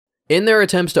In their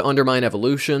attempts to undermine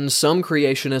evolution, some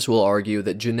creationists will argue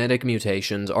that genetic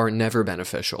mutations are never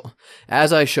beneficial.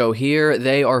 As I show here,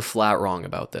 they are flat wrong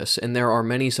about this, and there are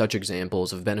many such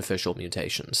examples of beneficial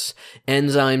mutations.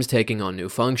 Enzymes taking on new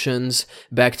functions,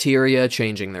 bacteria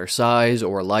changing their size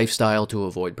or lifestyle to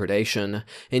avoid predation,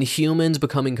 and humans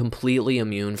becoming completely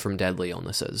immune from deadly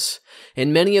illnesses.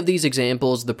 In many of these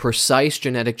examples, the precise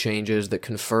genetic changes that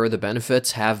confer the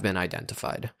benefits have been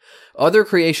identified. Other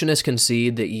creationists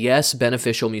concede that yes,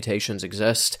 beneficial mutations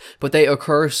exist, but they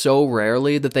occur so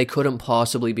rarely that they couldn't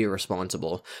possibly be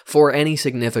responsible for any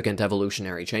significant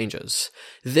evolutionary changes.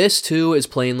 This too is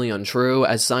plainly untrue,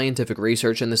 as scientific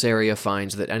research in this area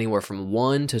finds that anywhere from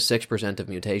 1 to 6% of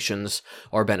mutations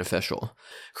are beneficial.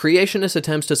 Creationist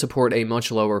attempts to support a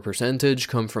much lower percentage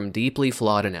come from deeply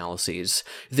flawed analyses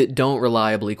that don't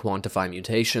reliably quantify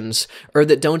mutations, or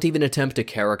that don't even attempt to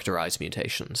characterize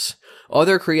mutations.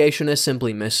 Other creationists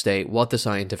simply misstate what the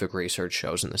scientific research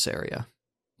shows in this area.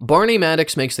 Barney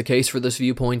Maddox makes the case for this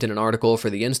viewpoint in an article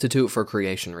for the Institute for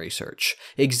Creation Research,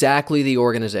 exactly the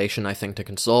organization I think to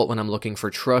consult when I'm looking for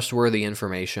trustworthy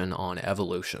information on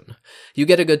evolution. You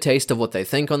get a good taste of what they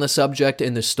think on the subject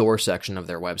in the store section of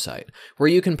their website, where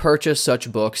you can purchase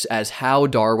such books as How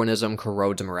Darwinism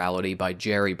Corrodes Morality by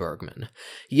Jerry Bergman.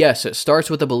 Yes, it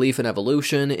starts with a belief in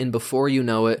evolution, and before you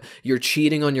know it, you're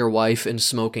cheating on your wife and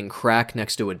smoking crack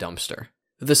next to a dumpster.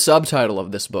 The subtitle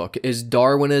of this book is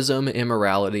Darwinism,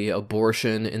 Immorality,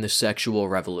 Abortion, and the Sexual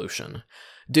Revolution.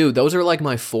 Dude, those are like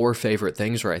my 4 favorite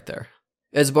things right there.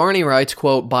 As Barney writes,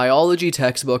 quote, biology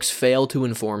textbooks fail to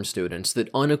inform students that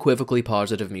unequivocally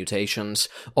positive mutations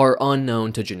are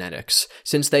unknown to genetics,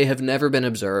 since they have never been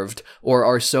observed or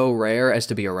are so rare as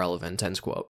to be irrelevant, end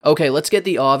quote. Okay, let's get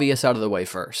the obvious out of the way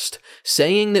first.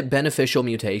 Saying that beneficial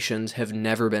mutations have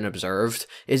never been observed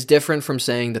is different from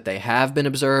saying that they have been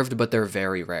observed, but they're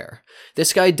very rare.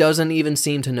 This guy doesn't even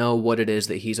seem to know what it is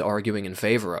that he's arguing in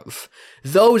favor of.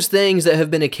 Those things that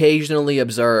have been occasionally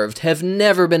observed have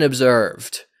never been observed.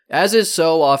 As is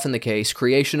so often the case,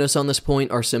 creationists on this point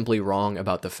are simply wrong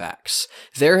about the facts.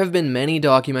 There have been many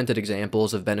documented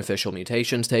examples of beneficial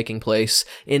mutations taking place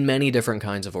in many different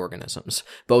kinds of organisms,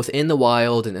 both in the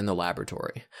wild and in the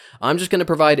laboratory. I'm just going to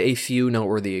provide a few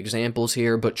noteworthy examples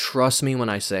here, but trust me when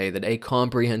I say that a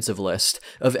comprehensive list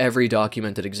of every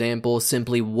documented example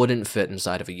simply wouldn't fit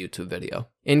inside of a YouTube video.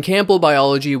 In Campbell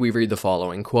Biology, we read the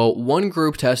following, quote, one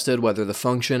group tested whether the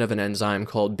function of an enzyme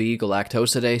called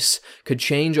B-galactosidase could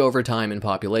change over time in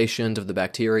populations of the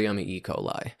bacterium E.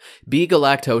 coli.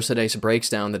 B-galactosidase breaks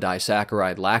down the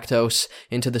disaccharide lactose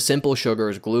into the simple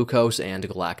sugars glucose and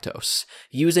galactose.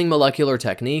 Using molecular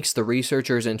techniques, the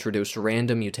researchers introduced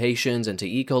random mutations into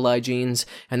E. coli genes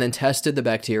and then tested the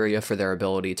bacteria for their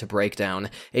ability to break down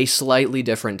a slightly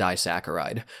different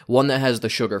disaccharide, one that has the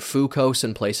sugar fucose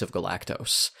in place of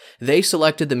galactose. They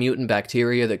selected the mutant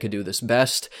bacteria that could do this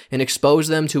best and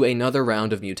exposed them to another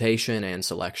round of mutation and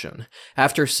selection.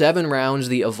 After 7 rounds,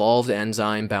 the evolved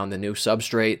enzyme bound the new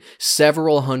substrate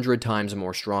several hundred times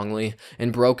more strongly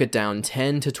and broke it down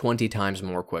 10 to 20 times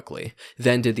more quickly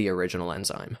than did the original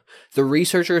enzyme. The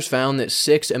researchers found that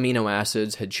 6 amino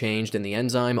acids had changed in the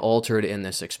enzyme altered in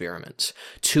this experiment.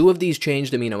 2 of these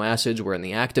changed amino acids were in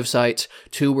the active site,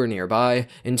 2 were nearby,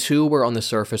 and 2 were on the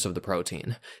surface of the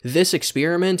protein. This experiment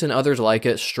and others like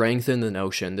it strengthen the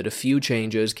notion that a few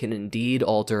changes can indeed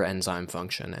alter enzyme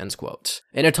function, end quote.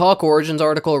 In a Talk Origins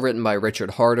article written by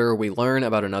Richard Harder, we learn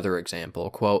about another example,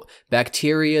 quote,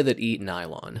 bacteria that eat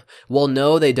nylon. Well,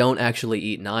 no, they don't actually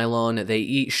eat nylon, they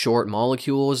eat short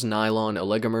molecules, nylon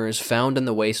oligomers, found in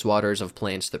the wastewaters of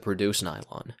plants that produce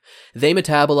nylon. They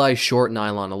metabolize short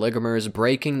nylon oligomers,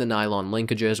 breaking the nylon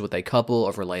linkages with a couple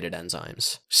of related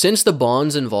enzymes. Since the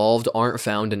bonds involved aren't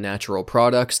found in natural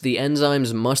products, the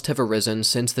enzymes must have arisen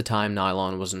since the time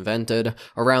nylon was invented,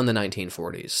 around the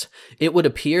 1940s. It would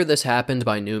appear this happened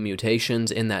by new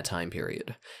mutations in that time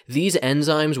period. These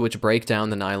enzymes which break down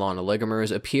the nylon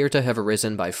oligomers appear to have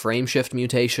arisen by frameshift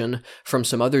mutation from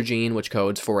some other gene which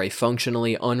codes for a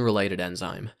functionally unrelated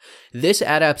enzyme. This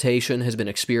adaptation has been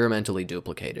experimentally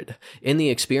duplicated. In the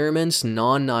experiments,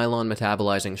 non-nylon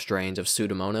metabolizing strains of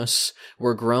Pseudomonas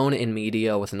were grown in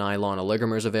media with nylon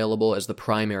oligomers available as the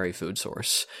primary food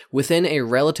source. Within a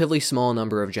relatively small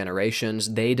number of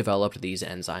generations, they developed these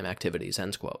enzyme activities,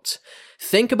 end quotes.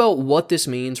 Think about what this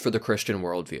means for the Christian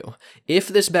worldview. If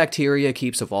this bacteria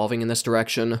keeps evolving in this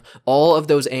direction, all of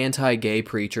those anti-gay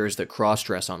preachers that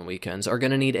cross-dress on weekends are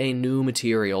going to need a new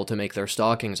material to make their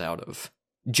stockings out of.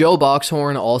 Joe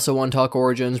Boxhorn, also on Talk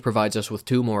Origins, provides us with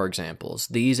 2 more examples,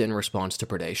 these in response to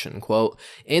predation. Quote,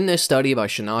 in this study by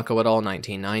Shinako et al.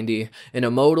 1990, an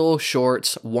amodal, short,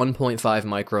 1.5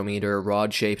 micrometer,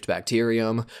 rod-shaped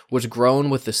bacterium was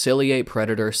grown with the ciliate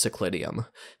predator Cyclidium.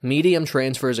 Medium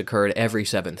transfers occurred every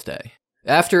 7th day.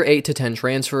 After 8 to 10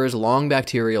 transfers, long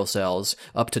bacterial cells,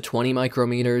 up to 20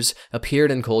 micrometers,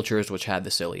 appeared in cultures which had the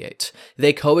ciliate.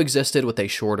 They coexisted with a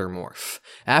shorter morph.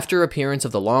 After appearance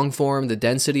of the long form, the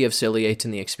density of ciliates in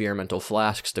the experimental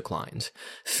flasks declined.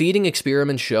 Feeding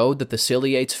experiments showed that the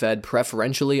ciliates fed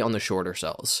preferentially on the shorter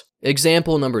cells.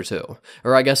 Example number 2,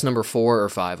 or I guess number 4 or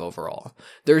 5 overall.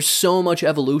 There's so much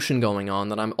evolution going on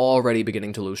that I'm already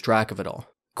beginning to lose track of it all.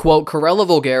 Quote, Corella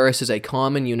vulgaris is a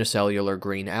common unicellular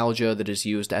green alga that is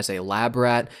used as a lab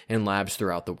rat in labs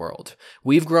throughout the world.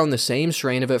 We've grown the same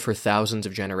strain of it for thousands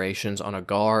of generations on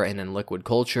agar and in liquid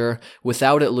culture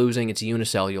without it losing its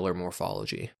unicellular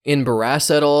morphology. In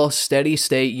Barras et al.,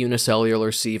 steady-state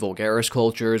unicellular C. vulgaris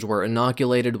cultures were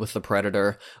inoculated with the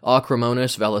predator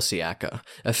Acromonas veliciaca,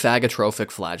 a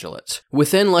phagotrophic flagellate.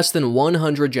 Within less than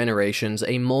 100 generations,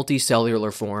 a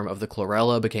multicellular form of the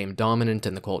chlorella became dominant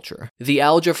in the culture. The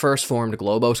alga first formed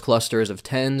globose clusters of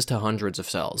tens to hundreds of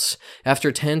cells.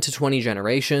 After 10 to 20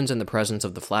 generations in the presence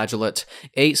of the flagellate,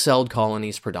 8-celled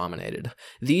colonies predominated.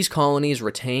 These colonies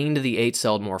retained the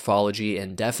 8-celled morphology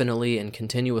indefinitely in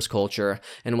continuous culture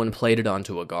and when plated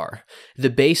onto agar.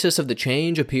 The basis of the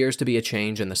change appears to be a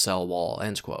change in the cell wall,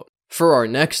 end quote. For our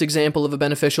next example of a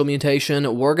beneficial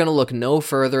mutation, we're going to look no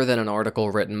further than an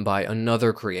article written by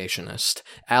another creationist,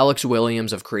 Alex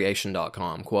Williams of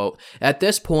Creation.com. Quote, at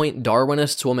this point,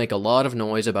 Darwinists will make a lot of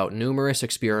noise about numerous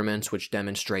experiments which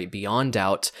demonstrate beyond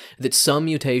doubt that some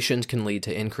mutations can lead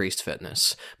to increased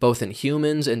fitness, both in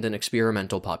humans and in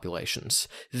experimental populations.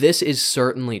 This is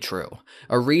certainly true.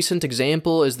 A recent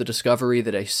example is the discovery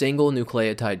that a single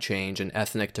nucleotide change in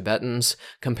ethnic Tibetans,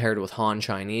 compared with Han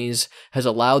Chinese, has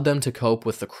allowed them to cope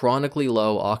with the chronically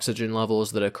low oxygen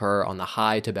levels that occur on the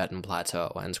high Tibetan plateau,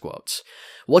 end quotes.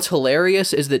 What's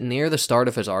hilarious is that near the start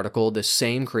of his article, this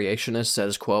same creationist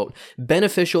says, quote,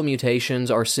 beneficial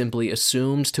mutations are simply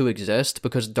assumed to exist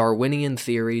because Darwinian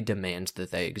theory demands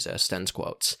that they exist, end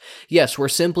quotes. Yes, we're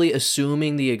simply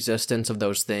assuming the existence of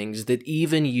those things that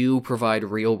even you provide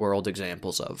real-world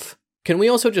examples of. Can we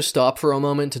also just stop for a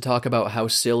moment to talk about how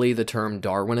silly the term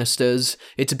Darwinist is?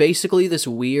 It's basically this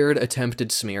weird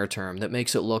attempted smear term that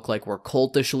makes it look like we're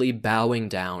cultishly bowing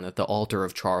down at the altar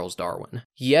of Charles Darwin.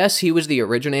 Yes, he was the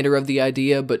originator of the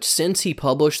idea, but since he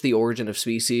published The Origin of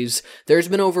Species, there's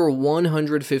been over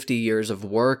 150 years of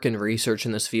work and research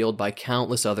in this field by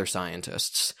countless other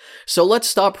scientists. So let's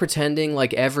stop pretending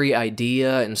like every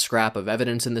idea and scrap of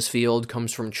evidence in this field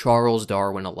comes from Charles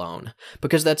Darwin alone,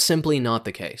 because that's simply not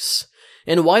the case.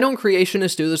 And why don't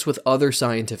creationists do this with other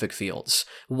scientific fields?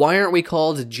 Why aren't we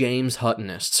called James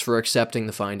Huttonists for accepting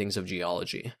the findings of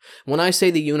geology? When I say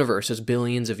the universe is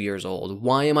billions of years old,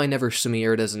 why am I never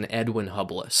smeared as an Edwin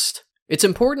Hubbleist? It's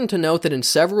important to note that in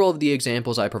several of the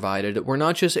examples I provided, we're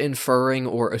not just inferring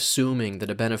or assuming that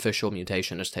a beneficial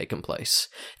mutation has taken place.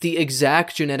 The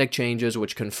exact genetic changes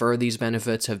which confer these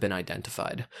benefits have been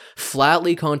identified,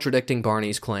 flatly contradicting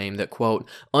Barney's claim that, quote,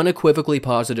 unequivocally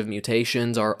positive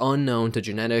mutations are unknown to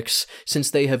genetics since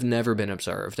they have never been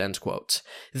observed, end quote.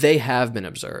 They have been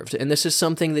observed, and this is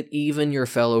something that even your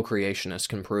fellow creationists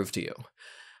can prove to you.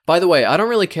 By the way, I don't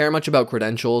really care much about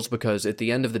credentials because at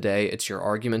the end of the day, it's your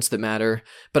arguments that matter,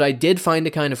 but I did find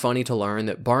it kind of funny to learn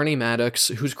that Barney Maddox,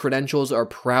 whose credentials are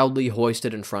proudly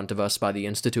hoisted in front of us by the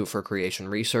Institute for Creation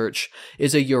Research,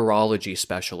 is a urology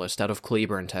specialist out of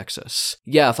Cleburne, Texas.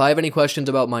 Yeah, if I have any questions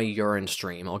about my urine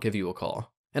stream, I'll give you a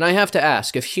call. And I have to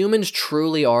ask, if humans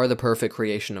truly are the perfect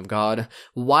creation of God,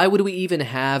 why would we even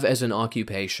have as an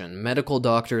occupation medical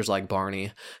doctors like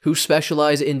Barney, who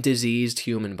specialize in diseased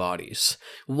human bodies?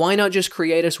 Why not just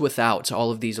create us without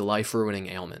all of these life-ruining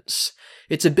ailments?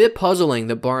 It's a bit puzzling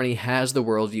that Barney has the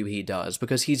worldview he does,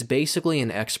 because he's basically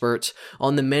an expert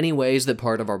on the many ways that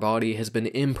part of our body has been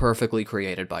imperfectly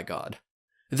created by God.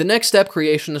 The next step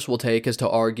creationists will take is to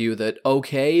argue that,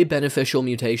 okay, beneficial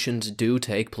mutations do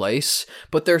take place,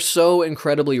 but they're so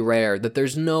incredibly rare that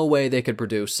there's no way they could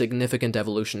produce significant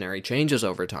evolutionary changes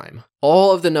over time.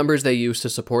 All of the numbers they use to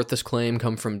support this claim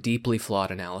come from deeply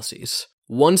flawed analyses.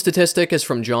 One statistic is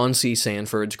from John C.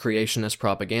 Sanford's Creationist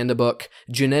propaganda book,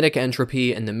 Genetic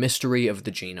Entropy and the Mystery of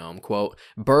the Genome. Quote,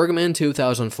 Bergman,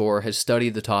 2004, has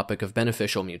studied the topic of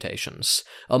beneficial mutations.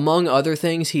 Among other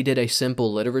things, he did a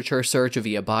simple literature search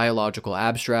via biological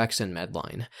abstracts in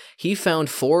Medline. He found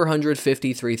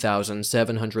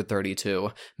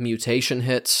 453,732 mutation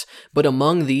hits, but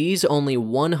among these, only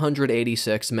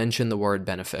 186 mention the word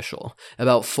beneficial,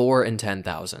 about 4 in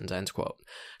 10,000, end quote.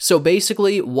 So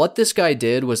basically, what this guy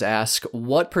did was ask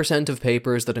what percent of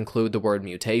papers that include the word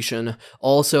mutation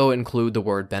also include the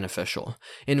word beneficial.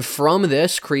 And from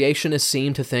this, creationists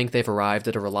seem to think they've arrived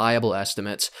at a reliable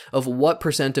estimate of what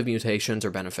percent of mutations are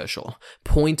beneficial,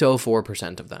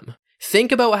 0.04% of them.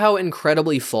 Think about how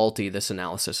incredibly faulty this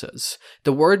analysis is.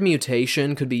 The word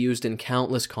mutation could be used in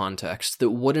countless contexts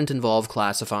that wouldn't involve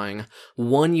classifying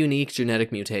one unique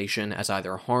genetic mutation as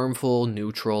either harmful,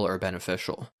 neutral, or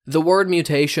beneficial. The word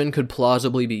mutation could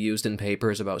plausibly be used in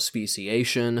papers about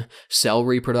speciation, cell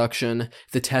reproduction,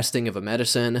 the testing of a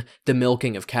medicine, the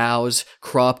milking of cows,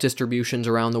 crop distributions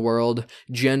around the world,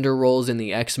 gender roles in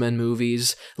the X-Men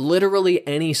movies, literally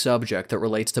any subject that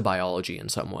relates to biology in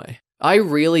some way. I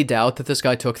really doubt that this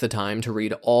guy took the time to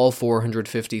read all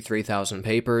 453,000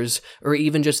 papers, or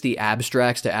even just the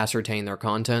abstracts to ascertain their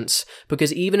contents,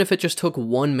 because even if it just took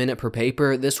 1 minute per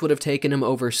paper, this would have taken him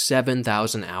over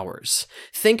 7,000 hours.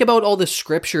 Think about all the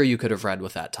scripture you could have read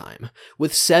with that time.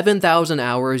 With 7,000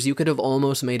 hours, you could have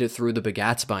almost made it through the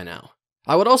Begats by now.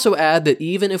 I would also add that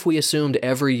even if we assumed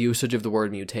every usage of the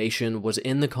word mutation was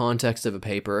in the context of a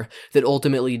paper that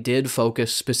ultimately did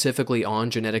focus specifically on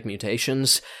genetic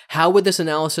mutations, how would this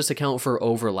analysis account for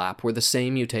overlap where the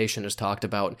same mutation is talked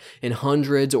about in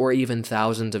hundreds or even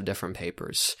thousands of different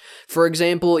papers? For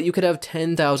example, you could have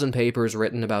 10,000 papers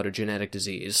written about a genetic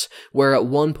disease, where at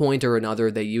one point or another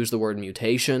they use the word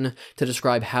mutation to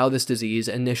describe how this disease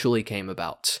initially came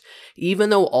about.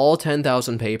 Even though all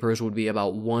 10,000 papers would be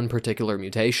about one particular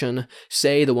mutation,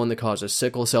 say the one that causes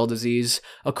sickle cell disease,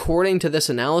 according to this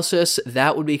analysis,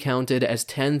 that would be counted as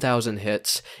 10,000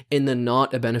 hits in the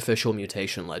not a beneficial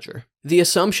mutation ledger. The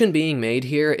assumption being made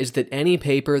here is that any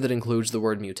paper that includes the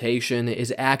word mutation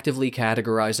is actively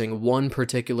categorizing one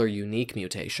particular unique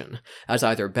mutation as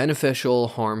either beneficial,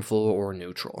 harmful, or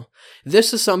neutral.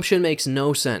 This assumption makes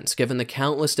no sense given the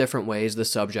countless different ways the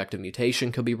subject of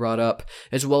mutation could be brought up,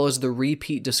 as well as the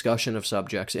repeat discussion of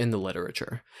subjects in the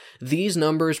literature. These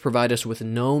numbers provide us with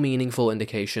no meaningful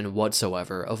indication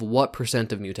whatsoever of what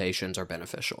percent of mutations are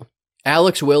beneficial.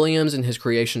 Alex Williams in his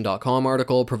Creation.com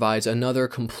article provides another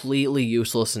completely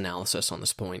useless analysis on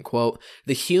this point. Quote,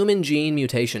 the human gene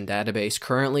mutation database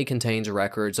currently contains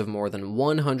records of more than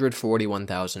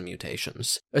 141,000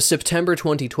 mutations. A September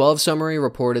 2012 summary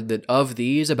reported that of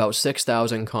these, about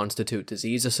 6,000 constitute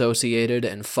disease-associated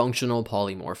and functional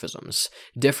polymorphisms,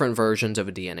 different versions of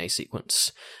a DNA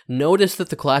sequence. Notice that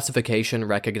the classification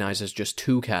recognizes just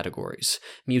two categories.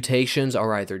 Mutations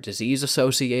are either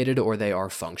disease-associated or they are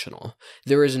functional.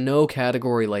 There is no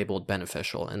category labeled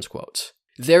beneficial, end quote.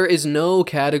 There is no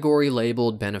category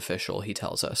labeled beneficial, he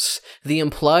tells us. The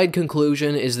implied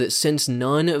conclusion is that since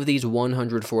none of these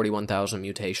 141,000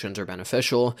 mutations are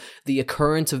beneficial, the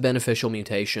occurrence of beneficial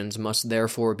mutations must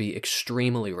therefore be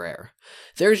extremely rare.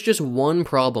 There's just one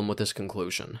problem with this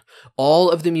conclusion. All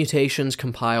of the mutations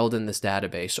compiled in this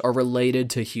database are related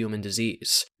to human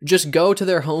disease. Just go to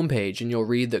their homepage and you'll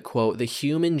read that, quote, the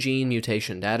Human Gene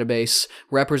Mutation Database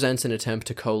represents an attempt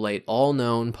to collate all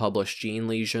known published gene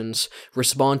lesions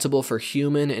responsible for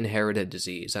human inherited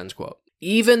disease, end quote.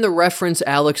 Even the reference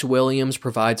Alex Williams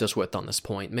provides us with on this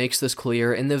point makes this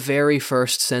clear in the very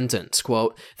first sentence,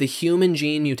 quote, the Human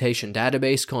Gene Mutation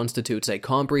Database constitutes a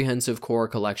comprehensive core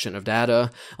collection of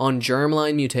data on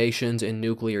germline mutations in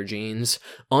nuclear genes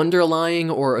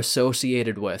underlying or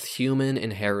associated with human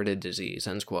inherited disease,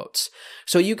 end quotes.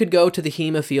 So you could go to the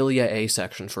hemophilia A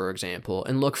section, for example,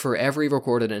 and look for every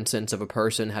recorded instance of a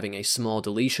person having a small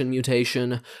deletion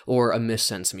mutation or a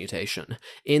missense mutation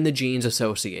in the genes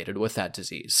associated with that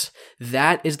disease.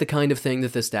 That is the kind of thing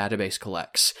that this database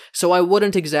collects, so I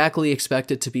wouldn't exactly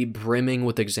expect it to be brimming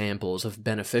with examples of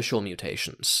beneficial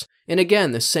mutations. And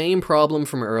again, the same problem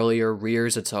from earlier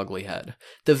rears its ugly head.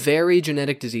 The very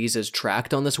genetic diseases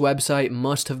tracked on this website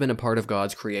must have been a part of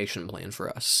God's creation plan for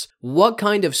us. What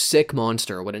kind of sick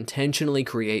monster would intentionally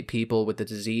create people with a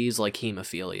disease like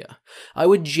hemophilia? I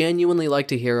would genuinely like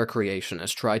to hear a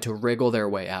creationist try to wriggle their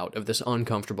way out of this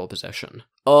uncomfortable position.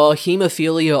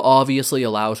 Hemophilia obviously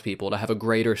allows people to have a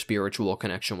greater spiritual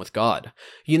connection with God.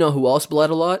 You know who else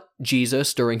bled a lot?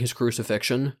 Jesus during his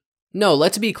crucifixion. No,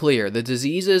 let's be clear, the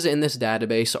diseases in this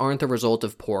database aren't the result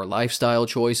of poor lifestyle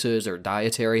choices or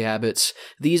dietary habits.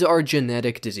 These are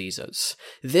genetic diseases.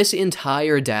 This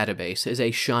entire database is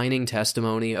a shining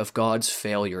testimony of God's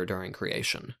failure during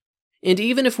creation. And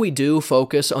even if we do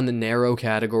focus on the narrow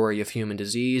category of human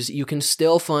disease, you can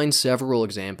still find several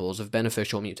examples of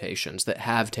beneficial mutations that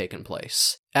have taken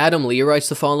place. Adam Lee writes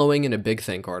the following in a Big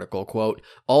Think article, quote,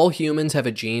 "All humans have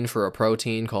a gene for a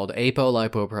protein called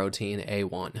apolipoprotein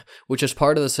A1, which is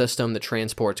part of the system that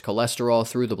transports cholesterol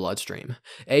through the bloodstream.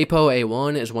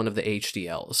 ApoA1 is one of the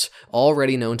HDLs,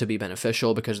 already known to be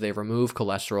beneficial because they remove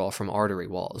cholesterol from artery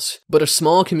walls. But a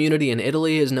small community in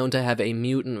Italy is known to have a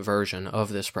mutant version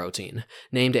of this protein,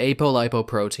 named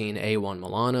apolipoprotein A1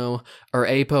 Milano, or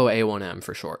ApoA1M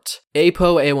for short.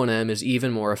 ApoA1M is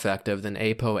even more effective than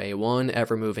ApoA1 at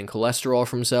removing cholesterol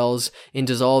from cells in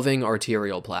dissolving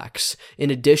arterial plaques.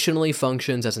 It additionally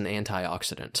functions as an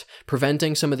antioxidant,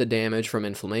 preventing some of the damage from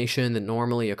inflammation that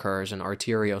normally occurs in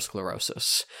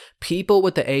arteriosclerosis. People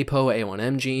with the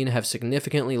ApoA1M gene have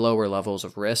significantly lower levels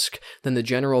of risk than the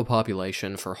general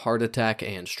population for heart attack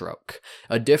and stroke.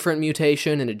 A different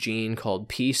mutation in a gene called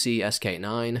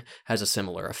PCSK9 has a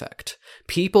similar effect.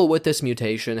 People with this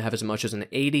mutation have as much as an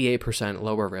 88%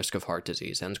 lower risk of heart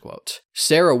disease," end quote.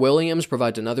 Sarah Williams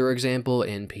provides another example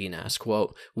in PNAS,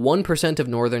 quote, "1% of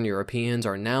Northern Europeans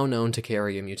are now known to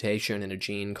carry a mutation in a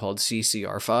gene called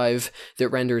CCR5 that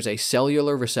renders a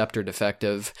cellular receptor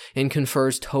defective and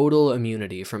confers total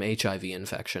immunity from HIV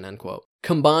infection," end quote.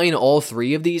 Combine all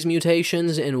three of these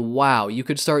mutations and wow, you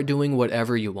could start doing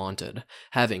whatever you wanted.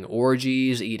 Having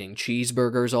orgies, eating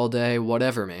cheeseburgers all day,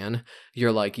 whatever, man.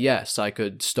 You're like, yes, I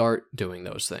could start doing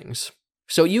those things.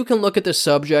 So you can look at the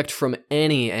subject from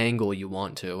any angle you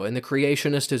want to, and the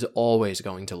creationist is always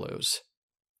going to lose.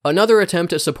 Another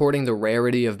attempt at supporting the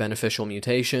rarity of beneficial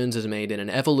mutations is made in an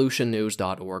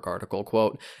evolutionnews.org article,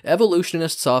 quote,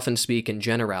 "Evolutionists often speak in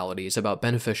generalities about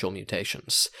beneficial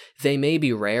mutations. They may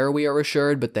be rare, we are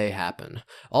assured, but they happen.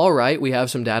 All right, we have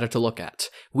some data to look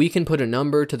at. We can put a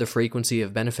number to the frequency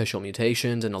of beneficial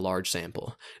mutations in a large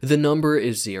sample. The number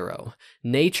is 0.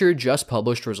 Nature just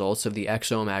published results of the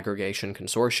Exome Aggregation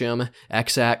Consortium,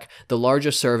 EXAC, the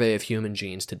largest survey of human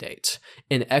genes to date.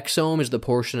 An exome is the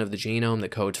portion of the genome that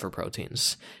codes for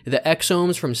proteins. The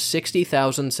exomes from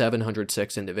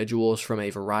 60,706 individuals from a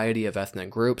variety of ethnic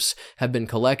groups have been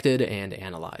collected and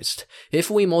analyzed. If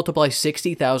we multiply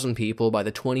 60,000 people by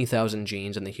the 20,000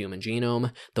 genes in the human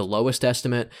genome, the lowest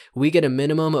estimate, we get a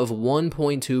minimum of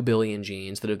 1.2 billion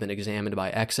genes that have been examined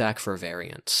by EXAC for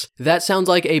variants. That sounds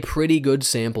like a pretty good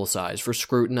sample size for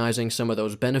scrutinizing some of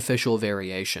those beneficial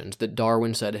variations that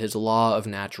Darwin said his law of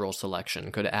natural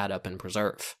selection could add up and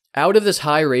preserve. Out of this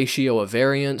high ratio of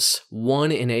variance, 1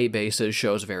 in 8 bases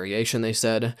shows variation, they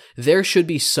said. There should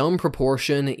be some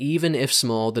proportion, even if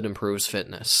small, that improves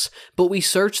fitness. But we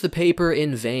searched the paper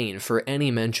in vain for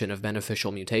any mention of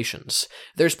beneficial mutations.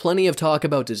 There's plenty of talk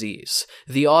about disease.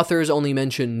 The authors only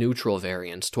mention neutral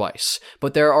variants twice,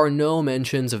 but there are no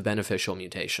mentions of beneficial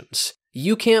mutations.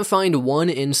 You can't find one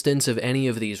instance of any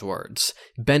of these words.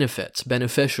 Benefits,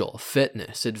 beneficial,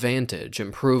 fitness, advantage,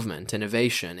 improvement,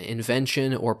 innovation,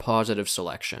 invention, or positive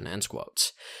selection, end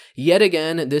quotes. Yet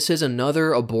again, this is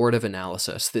another abortive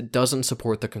analysis that doesn't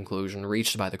support the conclusion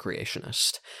reached by the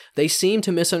creationists. They seem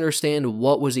to misunderstand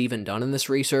what was even done in this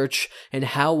research and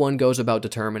how one goes about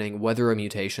determining whether a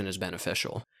mutation is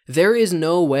beneficial. There is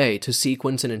no way to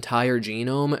sequence an entire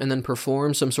genome and then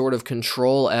perform some sort of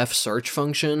Control-F search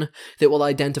function that will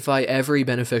identify every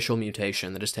beneficial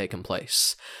mutation that has taken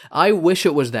place. I wish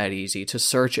it was that easy to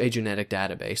search a genetic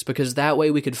database, because that way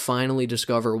we could finally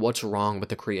discover what's wrong with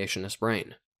the creationist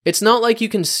brain. It's not like you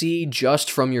can see just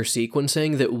from your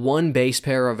sequencing that one base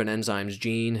pair of an enzyme's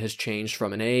gene has changed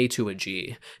from an A to a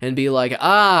G, and be like,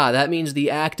 that means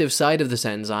the active site of this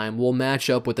enzyme will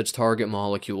match up with its target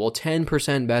molecule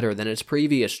 10% better than its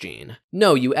previous gene.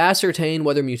 No, you ascertain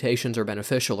whether mutations are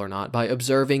beneficial or not by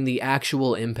observing the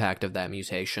actual impact of that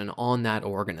mutation on that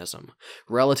organism,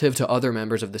 relative to other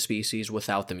members of the species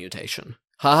without the mutation.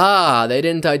 Haha, they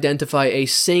didn't identify a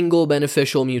single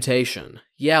beneficial mutation.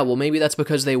 Yeah, well maybe that's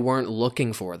because they weren't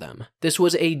looking for them. This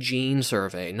was a gene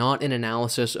survey, not an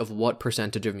analysis of what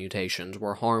percentage of mutations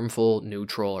were harmful,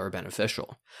 neutral, or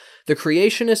beneficial. The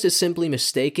creationist is simply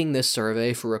mistaking this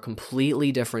survey for a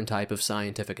completely different type of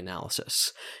scientific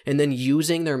analysis, and then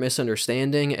using their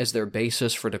misunderstanding as their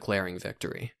basis for declaring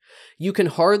victory. You can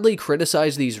hardly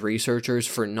criticize these researchers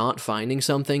for not finding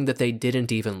something that they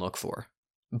didn't even look for.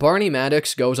 Barney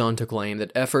Maddox goes on to claim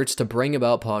that efforts to bring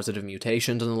about positive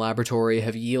mutations in the laboratory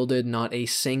have yielded not a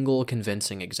single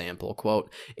convincing example. Quote,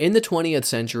 "In the 20th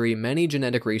century, many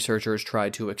genetic researchers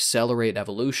tried to accelerate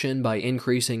evolution by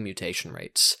increasing mutation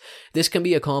rates. This can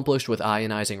be accomplished with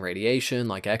ionizing radiation,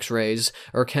 like X-rays,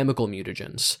 or chemical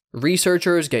mutagens.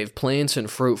 Researchers gave plants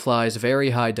and fruit flies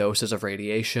very high doses of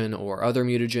radiation or other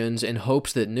mutagens in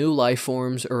hopes that new life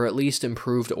forms, or at least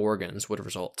improved organs, would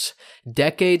result.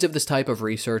 Decades of this type of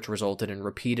research resulted in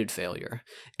repeated failure.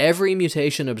 Every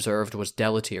mutation observed was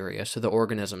deleterious to the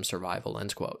organism's survival,"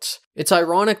 end quotes. It's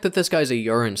ironic that this guy's a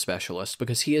urine specialist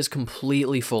because he is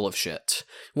completely full of shit.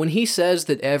 When he says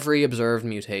that every observed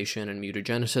mutation in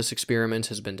mutagenesis experiments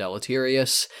has been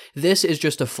deleterious, this is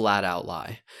just a flat-out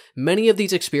lie. Many of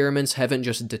these experiments haven't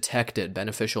just detected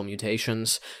beneficial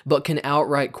mutations, but can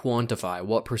outright quantify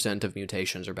what % of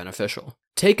mutations are beneficial.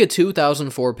 Take a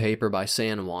 2004 paper by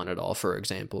San Juan et al., for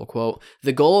example. Quote,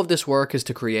 "The goal of this work is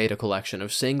to create a collection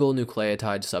of single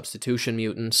nucleotide substitution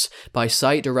mutants by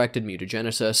site-directed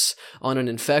mutagenesis on an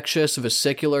infectious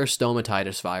vesicular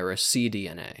stomatitis virus,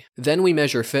 cDNA. Then we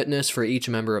measure fitness for each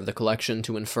member of the collection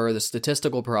to infer the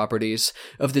statistical properties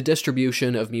of the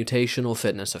distribution of mutational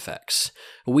fitness effects.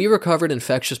 We recovered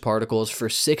infectious particles for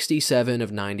 67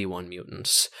 of 91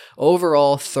 mutants.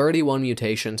 Overall, 31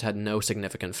 mutations had no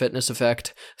significant fitness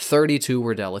effect, 32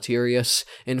 were deleterious,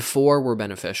 and 4 were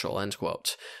beneficial," end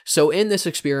quote. So in this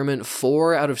experiment,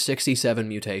 4 out of 67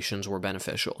 mutations were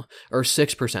beneficial, or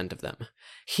 6% of them.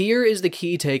 Here is the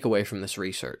key takeaway from this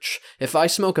research. If I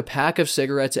smoke a pack of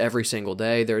cigarettes every single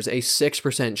day, there's a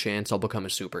 6% chance I'll become a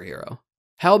superhero.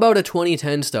 How about a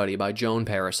 2010 study by Joan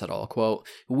Paris et al.? Quote,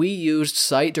 "We used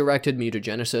site-directed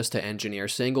mutagenesis to engineer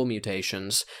single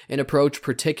mutations, an approach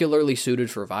particularly suited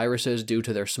for viruses due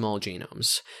to their small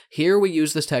genomes. Here we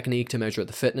use this technique to measure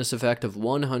the fitness effect of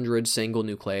 100 single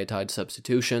nucleotide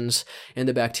substitutions in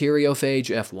the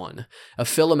bacteriophage F1, a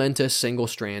filamentous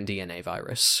single-strand DNA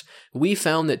virus. We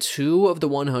found that 2 of the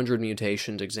 100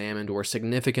 mutations examined were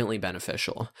significantly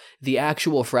beneficial. The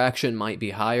actual fraction might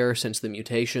be higher since the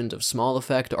mutations of small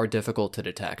effect are difficult to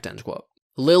detect," end quote.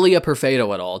 Lilia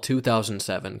Perfeto et al.,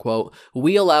 2007, quote,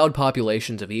 "We allowed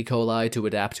populations of E. coli to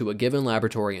adapt to a given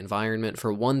laboratory environment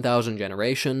for 1,000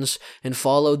 generations and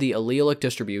followed the allelic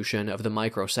distribution of the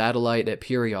microsatellite at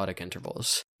periodic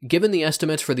intervals. Given the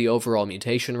estimates for the overall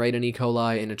mutation rate in E.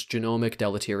 coli and its genomic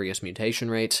deleterious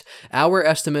mutation rate, our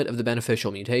estimate of the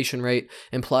beneficial mutation rate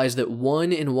implies that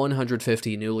 1 in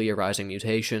 150 newly arising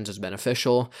mutations is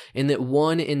beneficial, and that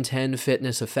 1 in 10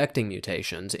 fitness-affecting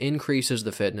mutations increases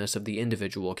the fitness of the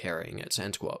individual carrying it,"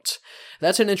 end quotes.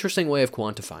 That's an interesting way of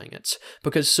quantifying it.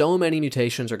 Because so many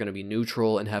mutations are going to be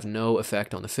neutral and have no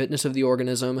effect on the fitness of the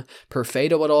organism,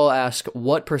 Perfeto et al. Ask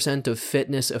what % of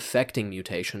fitness-affecting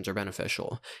mutations are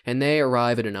beneficial, and they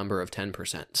arrive at a number of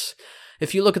 10%.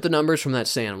 If you look at the numbers from that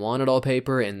San Juan et al.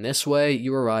 Paper in this way,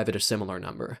 you arrive at a similar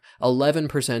number.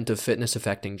 11% of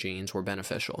fitness-affecting genes were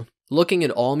beneficial. Looking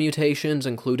at all mutations,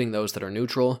 including those that are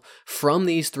neutral, from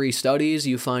these 3 studies,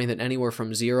 you find that anywhere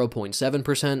from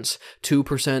 0.7%,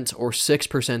 2%, or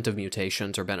 6% of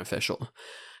mutations are beneficial.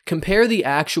 Compare the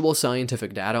actual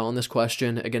scientific data on this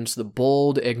question against the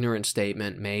bold, ignorant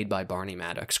statement made by Barney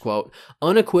Maddox, quote,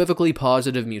 "Unequivocally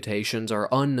positive mutations are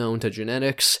unknown to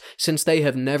genetics since they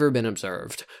have never been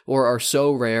observed, or are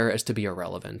so rare as to be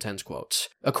irrelevant," end quotes.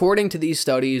 According to these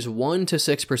studies, 1 to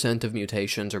 6% of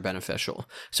mutations are beneficial,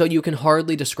 so you can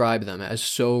hardly describe them as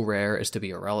so rare as to be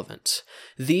irrelevant.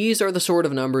 These are the sort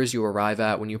of numbers you arrive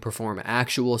at when you perform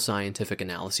actual scientific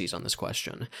analyses on this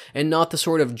question, and not the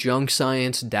sort of junk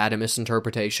science data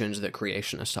misinterpretations that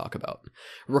creationists talk about.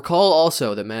 Recall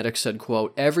also that Maddox said,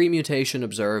 quote, "Every mutation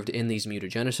observed in these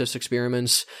mutagenesis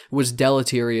experiments was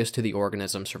deleterious to the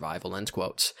organism's survival," end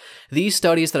quotes. These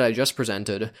studies that I just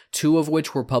presented, 2 of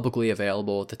which were publicly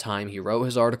available at the time he wrote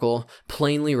his article,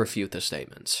 plainly refute this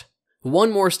statement.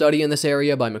 One more study in this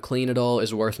area by McLean et al.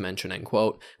 Is worth mentioning,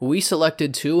 quote, "We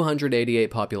selected 288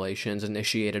 populations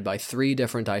initiated by 3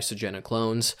 different isogenic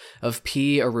clones of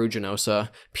P. aeruginosa,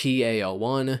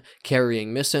 PAO1,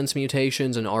 carrying missense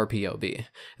mutations, and RPOB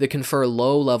that confer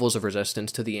low levels of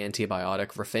resistance to the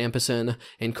antibiotic rifampicin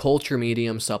in culture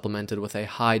medium supplemented with a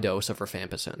high dose of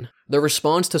rifampicin. The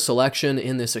response to selection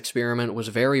in this experiment was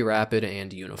very rapid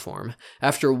and uniform.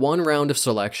 After 1 round of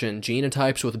selection,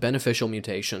 genotypes with beneficial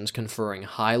mutations conferred conferring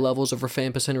high levels of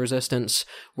rifampicin resistance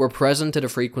were present at a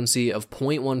frequency of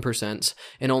 0.1%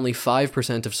 in only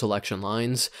 5% of selection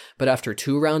lines, but after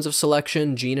 2 rounds of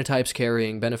selection, genotypes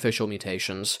carrying beneficial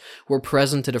mutations were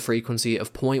present at a frequency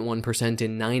of 0.1%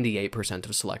 in 98%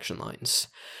 of selection lines.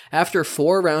 After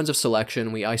 4 rounds of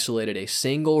selection, we isolated a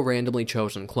single randomly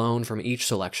chosen clone from each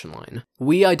selection line.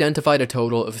 We identified a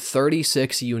total of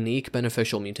 36 unique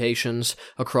beneficial mutations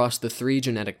across the 3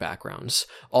 genetic backgrounds,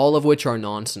 all of which are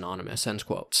non-synonymous, end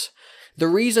quotes. The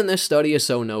reason this study is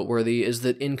so noteworthy is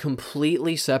that in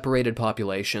completely separated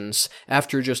populations,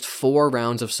 after just 4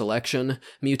 rounds of selection,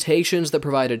 mutations that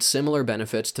provided similar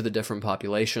benefits to the different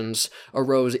populations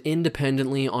arose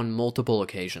independently on multiple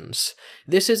occasions.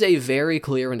 This is a very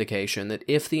clear indication that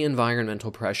if the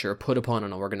environmental pressure put upon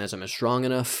an organism is strong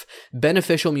enough,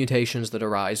 beneficial mutations that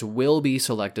arise will be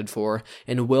selected for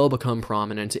and will become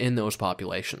prominent in those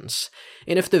populations.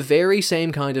 And if the very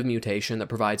same kind of mutation that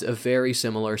provides a very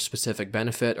similar specific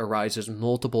benefit arises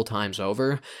multiple times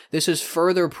over, this is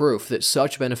further proof that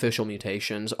such beneficial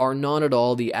mutations are not at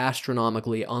all the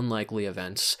astronomically unlikely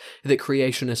events that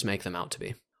creationists make them out to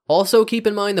be. Also, keep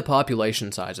in mind the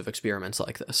population size of experiments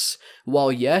like this.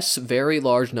 While yes, very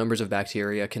large numbers of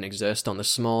bacteria can exist on the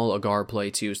small agar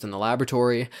plates used in the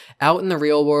laboratory, out in the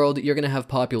real world, you're going to have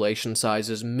population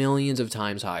sizes millions of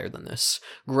times higher than this,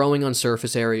 growing on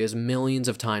surface areas millions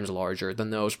of times larger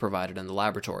than those provided in the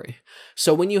laboratory.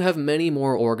 So when you have many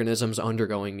more organisms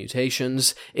undergoing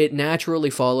mutations, it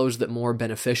naturally follows that more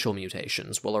beneficial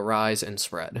mutations will arise and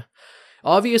spread.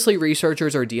 Obviously,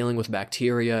 researchers are dealing with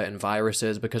bacteria and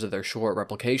viruses because of their short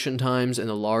replication times and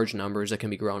the large numbers that can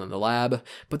be grown in the lab,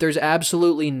 but there's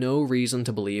absolutely no reason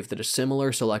to believe that a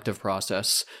similar selective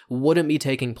process wouldn't be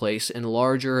taking place in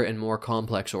larger and more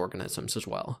complex organisms as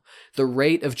well. The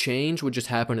rate of change would just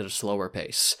happen at a slower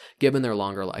pace, given their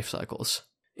longer life cycles.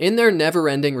 In their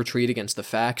never-ending retreat against the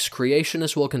facts,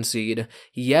 creationists will concede,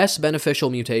 yes, beneficial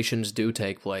mutations do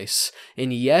take place,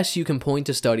 and yes, you can point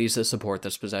to studies that support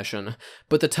this position,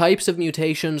 but the types of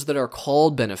mutations that are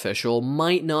called beneficial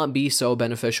might not be so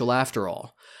beneficial after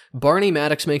all. Barney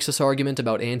Maddox makes this argument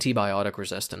about antibiotic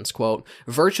resistance, quote,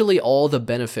 virtually all the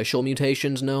beneficial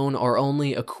mutations known are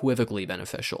only equivocally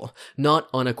beneficial, not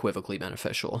unequivocally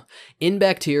beneficial. In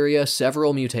bacteria,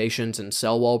 several mutations in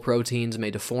cell wall proteins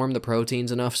may deform the proteins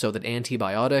enough so that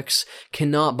antibiotics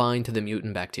cannot bind to the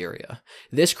mutant bacteria.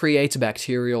 This creates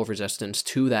bacterial resistance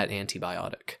to that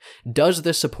antibiotic. Does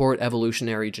this support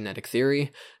evolutionary genetic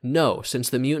theory? No, since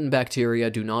the mutant bacteria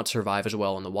do not survive as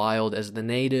well in the wild as the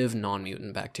native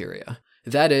non-mutant bacteria.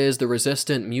 That is, the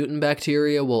resistant mutant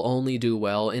bacteria will only do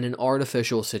well in an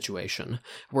artificial situation,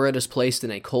 where it is placed in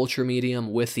a culture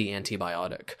medium with the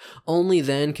antibiotic. Only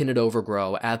then can it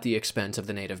overgrow at the expense of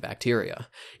the native bacteria.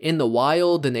 In the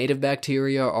wild, the native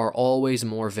bacteria are always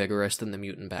more vigorous than the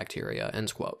mutant bacteria,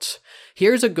 end quotes.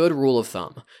 Here's a good rule of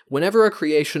thumb. Whenever a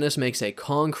creationist makes a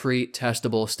concrete,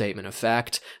 testable statement of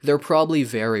fact, they're probably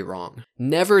very wrong.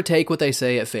 Never take what they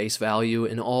say at face value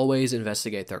and always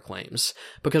investigate their claims,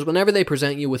 because whenever they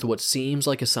present you with what seems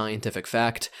like a scientific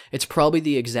fact, it's probably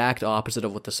the exact opposite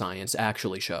of what the science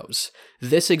actually shows.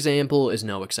 This example is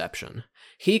no exception.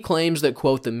 He claims that,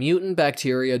 quote, the mutant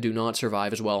bacteria do not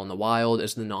survive as well in the wild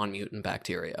as the non-mutant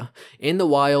bacteria. In the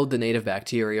wild, the native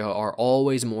bacteria are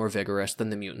always more vigorous than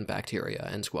the mutant bacteria,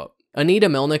 end quote. Anita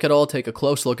Melnick et al. Take a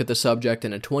close look at the subject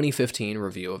in a 2015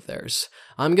 review of theirs.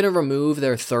 I'm going to remove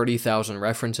their 30,000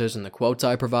 references in the quotes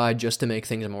I provide just to make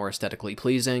things more aesthetically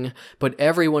pleasing, but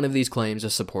every one of these claims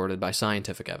is supported by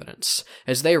scientific evidence.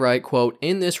 As they write, quote,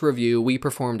 in this review, we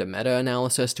performed a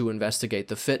meta-analysis to investigate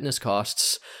the fitness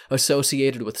costs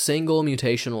associated with single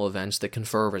mutational events that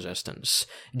confer resistance.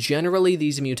 Generally,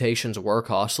 these mutations were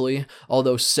costly,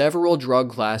 although several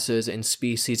drug classes and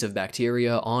species of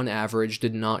bacteria on average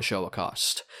did not show a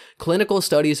cost. Clinical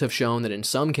studies have shown that in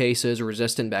some cases,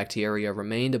 resistant bacteria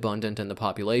remained abundant in the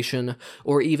population,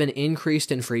 or even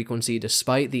increased in frequency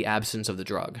despite the absence of the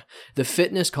drug. The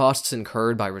fitness costs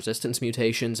incurred by resistance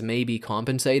mutations may be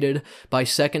compensated by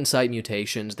second site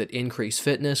mutations that increase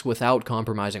fitness without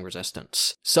compromising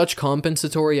resistance. Such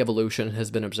compensatory evolution has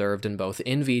been observed in both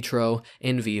in vitro,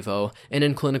 in vivo, and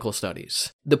in clinical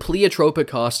studies. The pleiotropic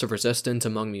cost of resistance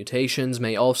among mutations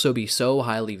may also be so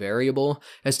highly variable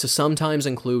as to sometimes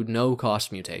include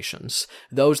no-cost mutations,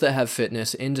 those that have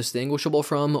fitness indistinguishable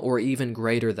from or even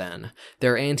greater than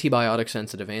their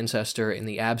antibiotic-sensitive ancestor in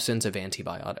the absence of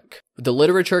antibiotic. The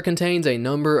literature contains a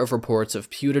number of reports of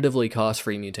putatively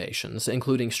cost-free mutations,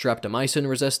 including streptomycin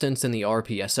resistance in the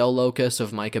RPSL locus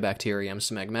of Mycobacterium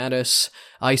smegmatis,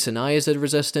 isoniazid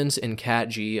resistance in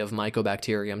cat-G of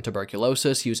Mycobacterium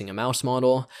tuberculosis using a mouse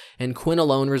model, and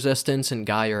quinolone resistance in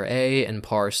Geyer-A and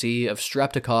par-C of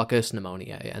Streptococcus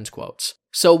pneumoniae, end quotes.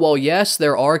 So while yes,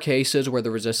 there are cases where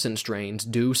the resistant strains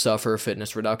do suffer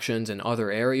fitness reductions in other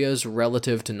areas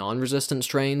relative to non-resistant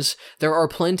strains, there are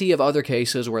plenty of other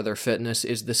cases where their fitness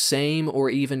is the same or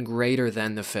even greater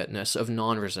than the fitness of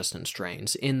non-resistant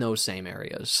strains in those same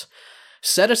areas.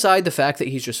 Set aside the fact that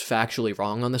he's just factually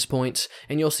wrong on this point,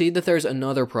 and you'll see that there's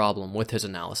another problem with his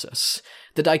analysis.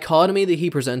 The dichotomy that he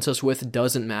presents us with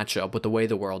doesn't match up with the way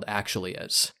the world actually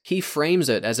is. He frames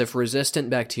it as if resistant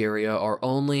bacteria are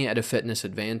only at a fitness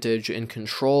advantage in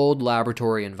controlled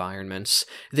laboratory environments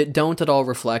that don't at all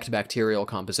reflect bacterial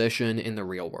composition in the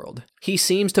real world. He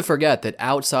seems to forget that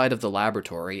outside of the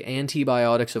laboratory,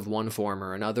 antibiotics of one form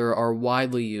or another are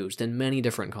widely used in many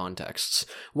different contexts,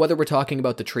 whether we're talking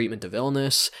about the treatment of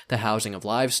illness, the housing of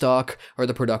livestock, or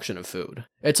the production of food.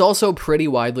 It's also pretty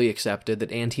widely accepted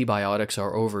that antibiotics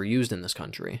are overused in this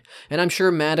country, and I'm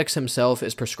sure Maddox himself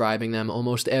is prescribing them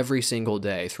almost every single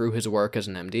day through his work as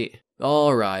an MD.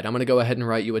 Alright, I'm gonna go ahead and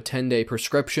write you a 10-day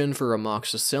prescription for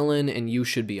amoxicillin and you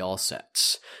should be all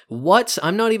set. What?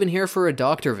 I'm not even here for a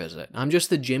doctor visit. I'm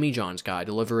just the Jimmy John's guy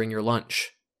delivering your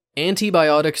lunch.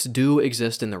 Antibiotics do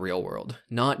exist in the real world,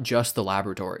 not just the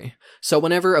laboratory. So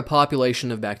whenever a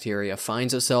population of bacteria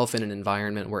finds itself in an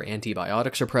environment where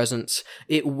antibiotics are present,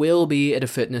 it will be at a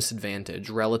fitness advantage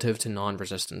relative to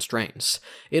non-resistant strains.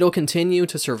 It'll continue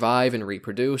to survive and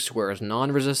reproduce, whereas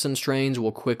non-resistant strains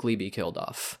will quickly be killed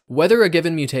off. Whether a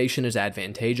given mutation is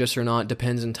advantageous or not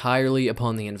depends entirely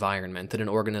upon the environment that an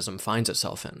organism finds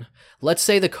itself in. Let's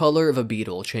say the color of a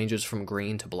beetle changes from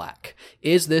green to black.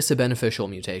 Is this a beneficial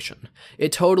mutation?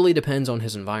 It totally depends on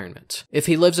his environment. If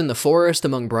he lives in the forest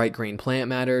among bright green plant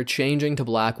matter, changing to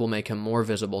black will make him more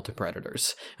visible to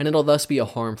predators, and it'll thus be a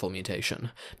harmful mutation.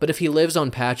 But if he lives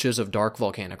on patches of dark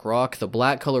volcanic rock, the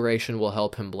black coloration will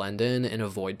help him blend in and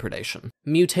avoid predation.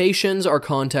 Mutations are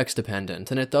context dependent,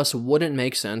 and it thus wouldn't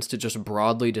make sense to just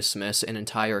broadly dismiss an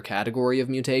entire category of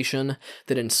mutation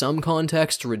that in some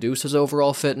contexts reduces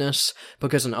overall fitness,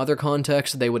 because in other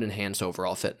contexts they would enhance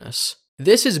overall fitness.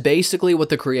 This is basically what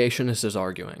the creationist is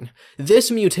arguing.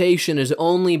 This mutation is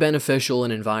only beneficial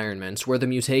in environments where the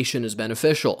mutation is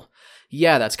beneficial.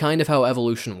 Yeah, that's kind of how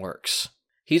evolution works.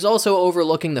 He's also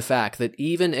overlooking the fact that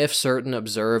even if certain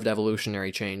observed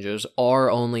evolutionary changes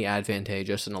are only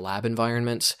advantageous in a lab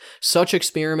environment, such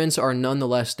experiments are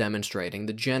nonetheless demonstrating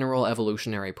the general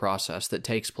evolutionary process that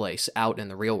takes place out in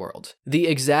the real world. The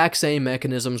exact same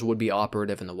mechanisms would be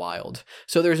operative in the wild,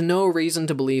 so there's no reason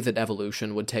to believe that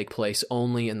evolution would take place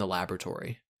only in the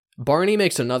laboratory. Barney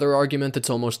makes another argument that's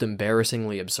almost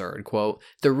embarrassingly absurd, quote,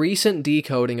 "The recent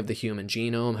decoding of the human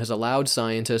genome has allowed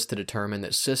scientists to determine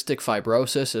that cystic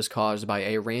fibrosis is caused by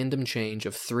a random change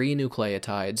of 3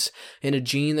 nucleotides in a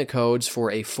gene that codes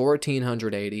for a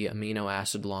 1480 amino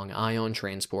acid long ion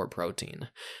transport protein.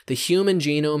 The human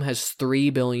genome has 3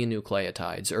 billion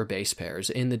nucleotides, or base pairs,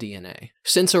 in the DNA.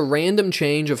 Since a random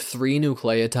change of 3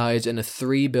 nucleotides in a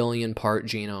 3 billion part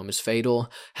genome is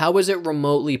fatal, how is it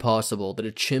remotely possible that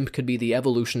a chimp could be the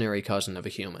evolutionary cousin of a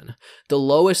human? The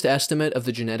lowest estimate of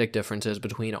the genetic differences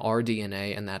between our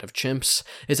DNA and that of chimps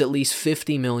is at least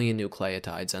 50 million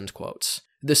nucleotides," end quotes.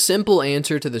 The simple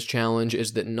answer to this challenge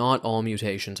is that not all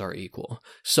mutations are equal.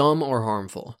 Some are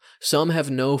harmful. Some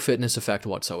have no fitness effect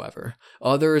whatsoever.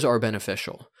 Others are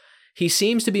beneficial. He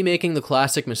seems to be making the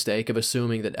classic mistake of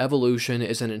assuming that evolution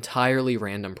is an entirely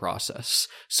random process.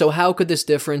 So how could this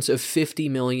difference of 50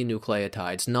 million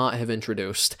nucleotides not have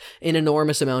introduced an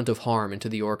enormous amount of harm into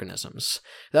the organisms?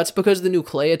 That's because the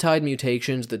nucleotide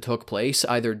mutations that took place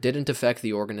either didn't affect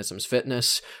the organism's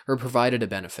fitness or provided a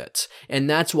benefit, and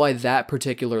that's why that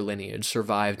particular lineage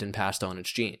survived and passed on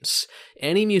its genes.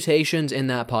 Any mutations in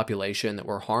that population that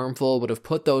were harmful would have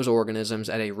put those organisms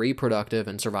at a reproductive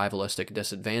and survivalistic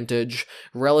disadvantage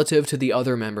relative to the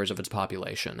other members of its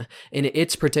population, and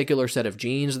its particular set of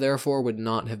genes therefore would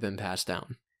not have been passed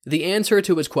down. The answer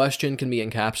to his question can be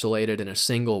encapsulated in a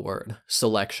single word: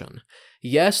 selection.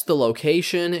 Yes, the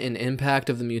location and impact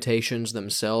of the mutations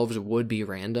themselves would be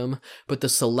random, but the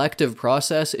selective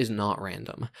process is not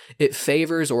random. It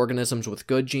favors organisms with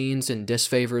good genes and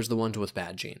disfavors the ones with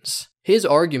bad genes. His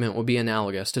argument would be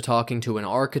analogous to talking to an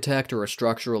architect or a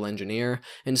structural engineer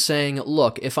and saying,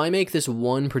 look, if I make this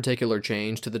one particular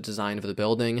change to the design of the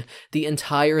building, the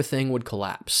entire thing would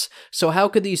collapse. So how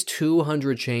could these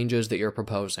 200 changes that you're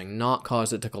proposing not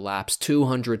cause it to collapse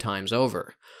 200 times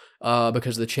over?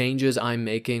 Because the changes I'm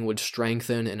making would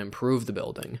strengthen and improve the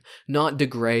building, not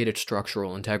degrade its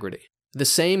structural integrity. The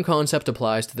same concept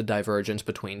applies to the divergence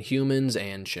between humans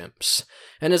and chimps.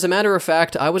 And as a matter of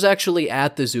fact, I was actually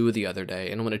at the zoo the other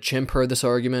day, and when a chimp heard this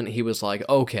argument, he was like,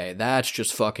 okay, that's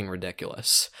just fucking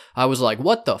ridiculous. I was like,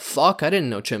 what the fuck? I didn't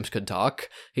know chimps could talk.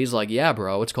 He's like, yeah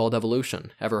bro, it's called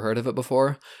evolution. Ever heard of it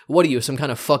before? What are you, some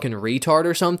kind of fucking retard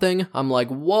or something? I'm like,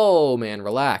 whoa man,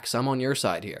 relax, I'm on your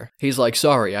side here. He's like,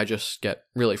 sorry, I just get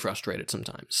really frustrated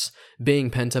sometimes. Being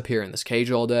pent up here in this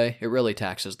cage all day, it really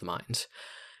taxes the mind.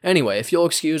 Anyway, if you'll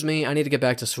excuse me, I need to get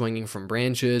back to swinging from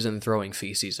branches and throwing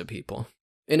feces at people.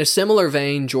 In a similar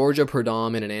vein, Georgia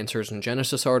Purdom in an Answers in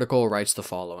Genesis article writes the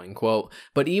following, quote,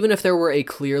 but even if there were a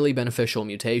clearly beneficial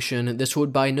mutation, this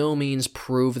would by no means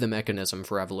prove the mechanism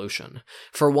for evolution.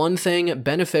 For one thing,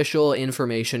 beneficial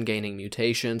information-gaining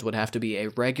mutations would have to be a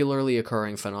regularly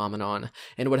occurring phenomenon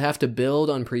and would have to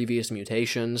build on previous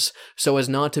mutations so as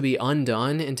not to be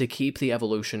undone and to keep the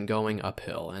evolution going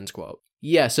uphill, end quote.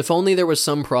 Yes, if only there was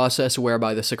some process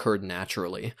whereby this occurred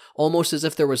naturally, almost as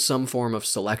if there was some form of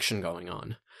selection going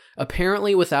on.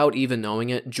 Apparently, without even knowing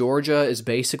it, Georgia is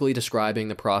basically describing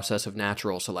the process of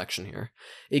natural selection here.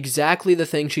 Exactly the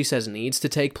thing she says needs to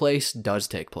take place does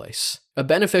take place. A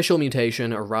beneficial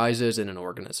mutation arises in an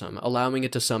organism, allowing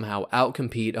it to somehow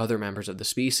outcompete other members of the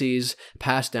species,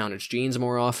 pass down its genes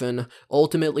more often,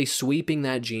 ultimately sweeping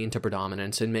that gene to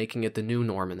predominance and making it the new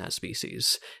norm in that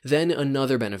species. Then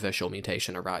another beneficial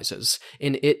mutation arises,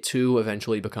 and it too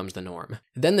eventually becomes the norm.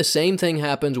 Then the same thing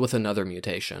happens with another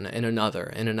mutation, and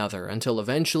another, until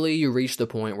eventually you reach the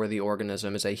point where the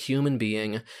organism is a human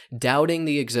being, doubting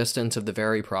the existence of the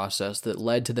very process that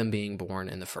led to them being born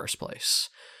in the first place.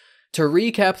 To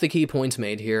recap the key points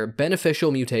made here,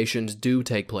 beneficial mutations do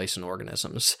take place in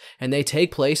organisms, and they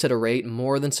take place at a rate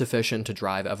more than sufficient to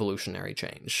drive evolutionary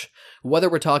change. Whether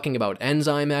we're talking about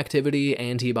enzyme activity,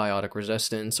 antibiotic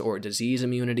resistance, or disease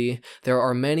immunity, there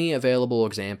are many available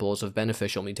examples of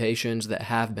beneficial mutations that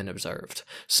have been observed,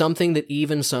 something that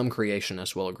even some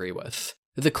creationists will agree with.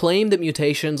 The claim that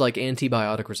mutations like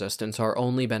antibiotic resistance are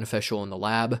only beneficial in the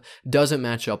lab doesn't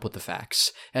match up with the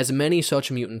facts, as many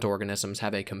such mutant organisms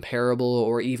have a comparable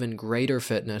or even greater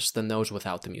fitness than those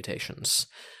without the mutations.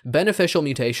 Beneficial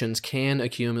mutations can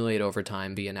accumulate over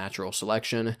time via natural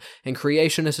selection, and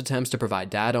creationist attempts to provide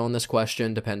data on this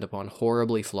question depend upon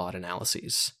horribly flawed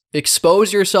analyses.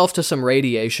 Expose yourself to some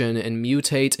radiation and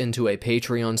mutate into a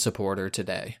Patreon supporter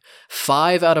today.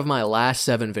 5 out of my last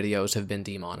 7 videos have been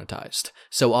demonetized,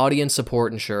 so audience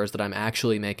support ensures that I'm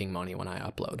actually making money when I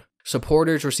upload.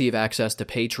 Supporters receive access to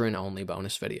patron-only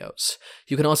bonus videos.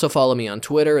 You can also follow me on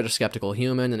Twitter at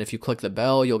 @skepticalhuman, and if you click the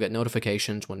bell, you'll get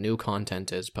notifications when new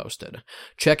content is posted.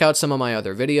 Check out some of my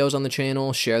other videos on the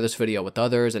channel, share this video with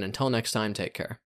others, and until next time, take care.